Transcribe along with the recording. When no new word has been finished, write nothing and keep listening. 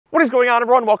What is going on,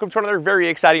 everyone? Welcome to another very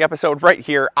exciting episode right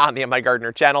here on the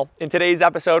MIgardener channel. In today's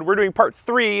episode, we're doing part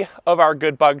 3 of our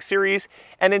Good Bug series.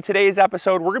 And in today's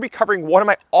episode, we're going to be covering one of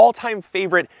my all-time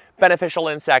favorite beneficial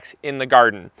insects in the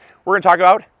garden. We're going to talk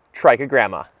about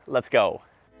Trichogramma. Let's go.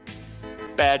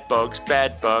 Bad bugs,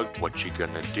 what you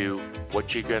gonna do?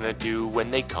 What you gonna do when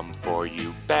they come for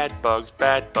you? Bad bugs,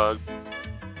 bad bugs.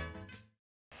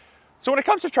 So when it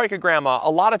comes to Trichogramma, a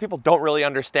lot of people don't really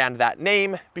understand that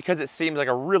name because it seems like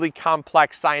a really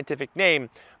complex scientific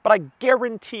name, but I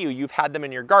guarantee you've had them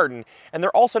in your garden, and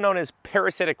they're also known as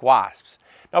parasitic wasps.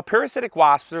 Now, parasitic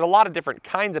wasps, there's a lot of different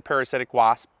kinds of parasitic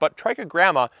wasps, but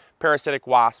Trichogramma parasitic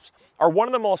wasps are one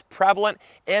of the most prevalent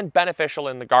and beneficial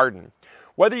in the garden.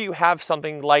 Whether you have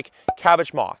something like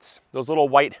cabbage moths, those little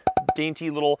white,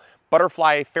 dainty little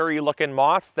butterfly fairy-looking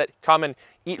moths that come and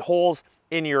eat holes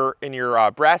in your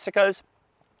brassicas,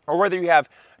 or whether you have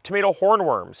tomato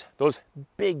hornworms, those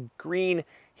big green,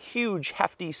 huge,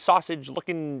 hefty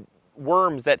sausage-looking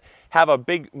worms that have a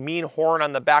big mean horn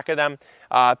on the back of them.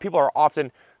 People are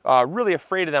often really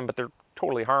afraid of them, but they're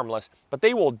totally harmless. But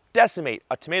they will decimate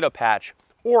a tomato patch.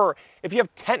 Or if you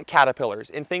have tent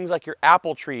caterpillars in things like your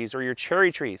apple trees or your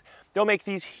cherry trees, they'll make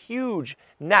these huge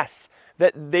nests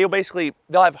that they'll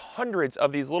have hundreds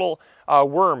of these little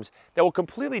worms that will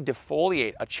completely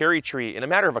defoliate a cherry tree in a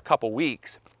matter of a couple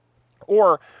weeks.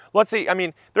 Or let's say,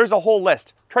 there's a whole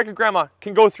list. Trichogramma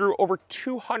can go through over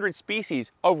 200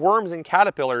 species of worms and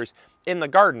caterpillars in the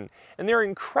garden, and they're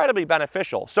incredibly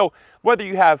beneficial. So whether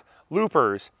you have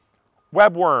loopers,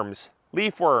 webworms,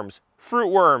 leafworms, fruit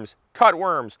worms,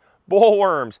 cutworms,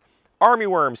 bollworms,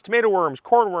 armyworms, tomato worms,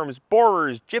 cornworms,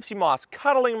 borers, gypsy moths,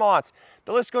 cuddling moths,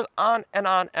 the list goes on and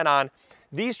on and on.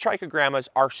 These trichogrammas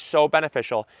are so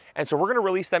beneficial, and so we're going to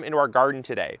release them into our garden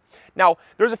today. Now,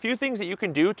 there's a few things that you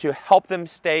can do to help them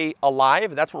stay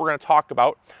alive. That's what we're going to talk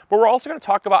about. But we're also going to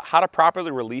talk about how to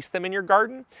properly release them in your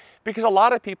garden, because a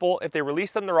lot of people, if they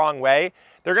release them the wrong way,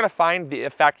 they're going to find the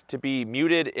effect to be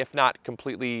muted, if not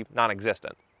completely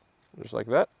non-existent. Just like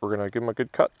that. We're going to give them a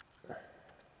good cut.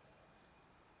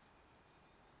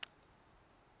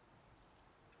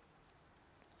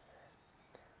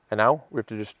 And now we have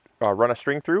to just run a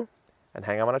string through and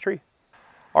hang them on a tree.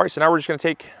 All right, so now we're just going to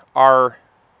take our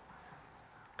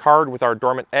card with our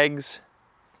dormant eggs,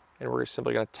 and we're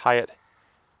simply going to tie it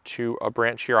to a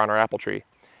branch here on our apple tree.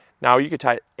 Now you could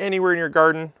tie it anywhere in your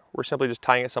garden. We're simply just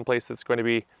tying it someplace that's going to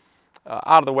be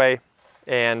out of the way.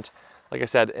 And like I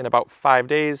said, in about 5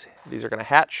 days, these are going to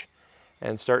hatch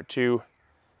and start to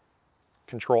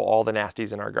control all the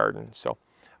nasties in our garden. So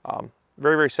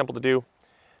very, very simple to do.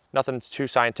 Nothing's too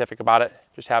scientific about it.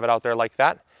 Just have it out there like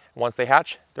that. And once they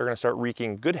hatch, they're going to start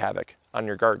wreaking good havoc on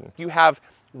your garden. You have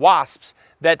wasps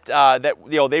that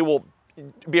they will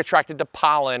be attracted to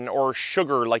pollen or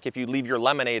sugar. Like if you leave your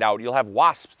lemonade out, you'll have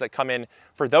wasps that come in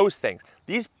for those things.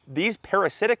 These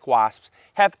parasitic wasps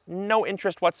have no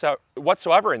interest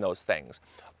whatsoever in those things.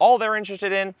 All they're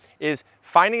interested in is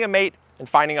finding a mate and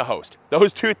finding a host.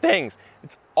 Those two things.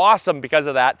 It's awesome because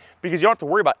of that, because you don't have to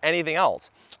worry about anything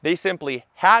else. They simply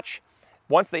hatch.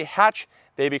 Once they hatch,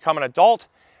 they become an adult.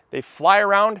 They fly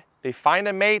around, they find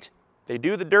a mate, they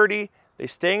do the dirty, they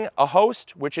sting a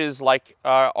host, which is like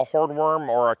a hornworm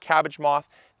or a cabbage moth,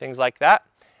 things like that.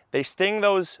 They sting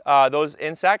those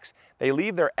insects. They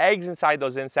leave their eggs inside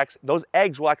those insects. Those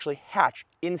eggs will actually hatch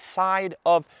inside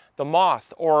of the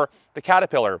moth or the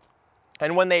caterpillar.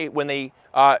 And when they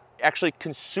actually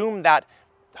consume that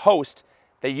host,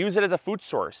 they use it as a food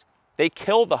source. They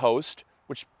kill the host,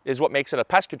 which is what makes it a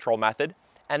pest control method.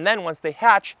 And then once they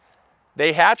hatch,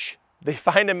 they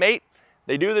find a mate,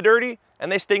 they do the dirty,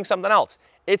 and they sting something else.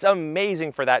 It's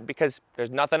amazing for that because there's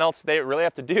nothing else they really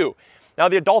have to do. Now,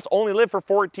 the adults only live for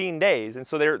 14 days, and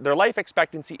so their life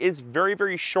expectancy is very,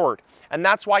 very short. And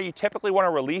that's why you typically want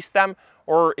to release them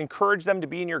or encourage them to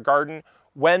be in your garden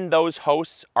when those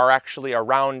hosts are actually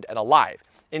around and alive.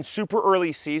 In super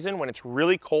early season, when it's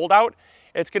really cold out,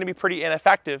 it's going to be pretty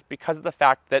ineffective because of the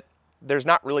fact that there's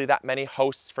not really that many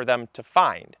hosts for them to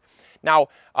find. Now,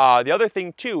 the other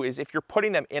thing too is if you're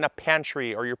putting them in a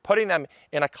pantry or you're putting them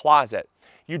in a closet,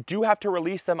 you do have to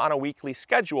release them on a weekly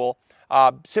schedule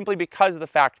simply because of the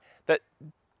fact that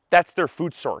that's their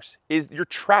food source. You're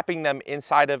trapping them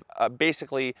inside of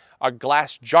basically a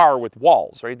glass jar with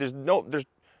walls, right? The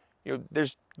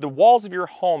walls of your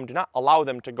home do not allow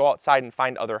them to go outside and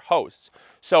find other hosts.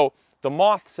 So the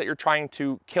moths that you're trying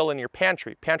to kill in your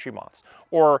pantry moths,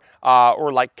 or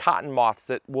like cotton moths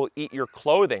that will eat your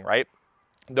clothing, right?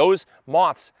 Those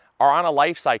moths are on a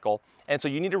life cycle, And so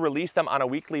you need to release them on a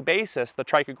weekly basis, the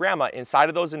Trichogramma, inside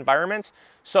of those environments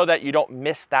so that you don't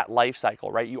miss that life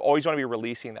cycle, right? You always want to be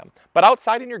releasing them. But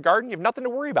outside in your garden, you have nothing to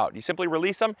worry about. You simply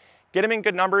release them, get them in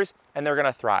good numbers, and they're going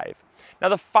to thrive. Now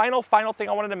the final thing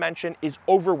I wanted to mention is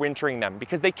overwintering them,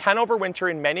 because they can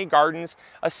overwinter in many gardens,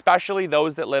 especially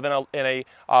those that live in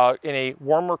a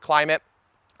warmer climate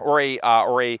or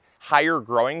a higher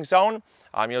growing zone.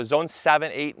 You know, zones 7,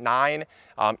 8, 9,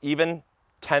 even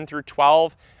 10 through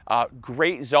 12,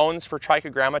 great zones for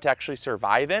Trichogramma to actually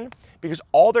survive in, because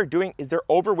all they're doing is they're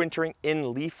overwintering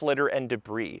in leaf litter and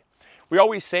debris. We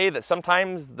always say that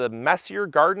sometimes the messier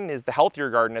garden is the healthier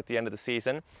garden at the end of the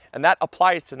season, and that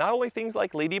applies to not only things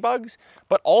like ladybugs,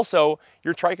 but also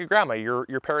your Trichogramma,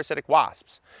 your parasitic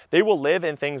wasps. They will live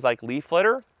in things like leaf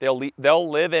litter. They'll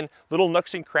live in little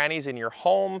nooks and crannies in your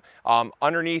home,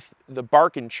 underneath the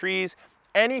bark and trees.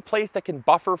 Any place that can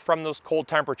buffer from those cold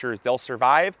temperatures, they'll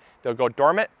survive, they'll go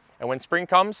dormant, and when spring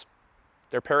comes,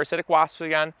 they're parasitic wasps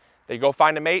again. They go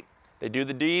find a mate, they do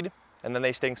the deed, and then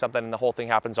they sting something and the whole thing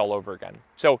happens all over again.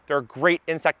 So they're a great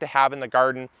insect to have in the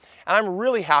garden. And I'm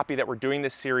really happy that we're doing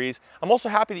this series. I'm also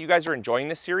happy that you guys are enjoying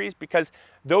this series, because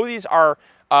though these are,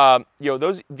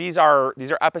 these are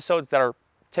episodes that are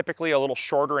typically a little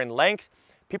shorter in length,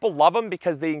 people love them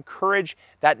because they encourage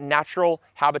that natural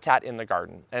habitat in the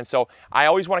garden. And so I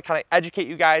always want to kind of educate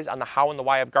you guys on the how and the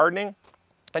why of gardening,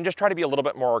 and just try to be a little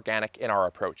bit more organic in our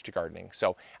approach to gardening.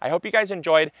 So I hope you guys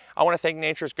enjoyed. I want to thank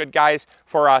Nature's Good Guys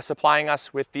for supplying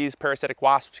us with these parasitic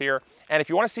wasps here. And if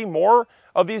you want to see more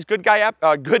of these good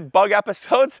bug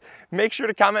episodes, make sure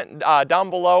to comment down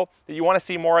below that you want to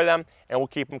see more of them, and we'll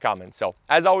keep them coming. So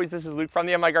as always, this is Luke from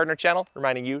the MIgardener channel,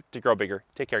 reminding you to grow bigger.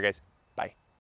 Take care, guys.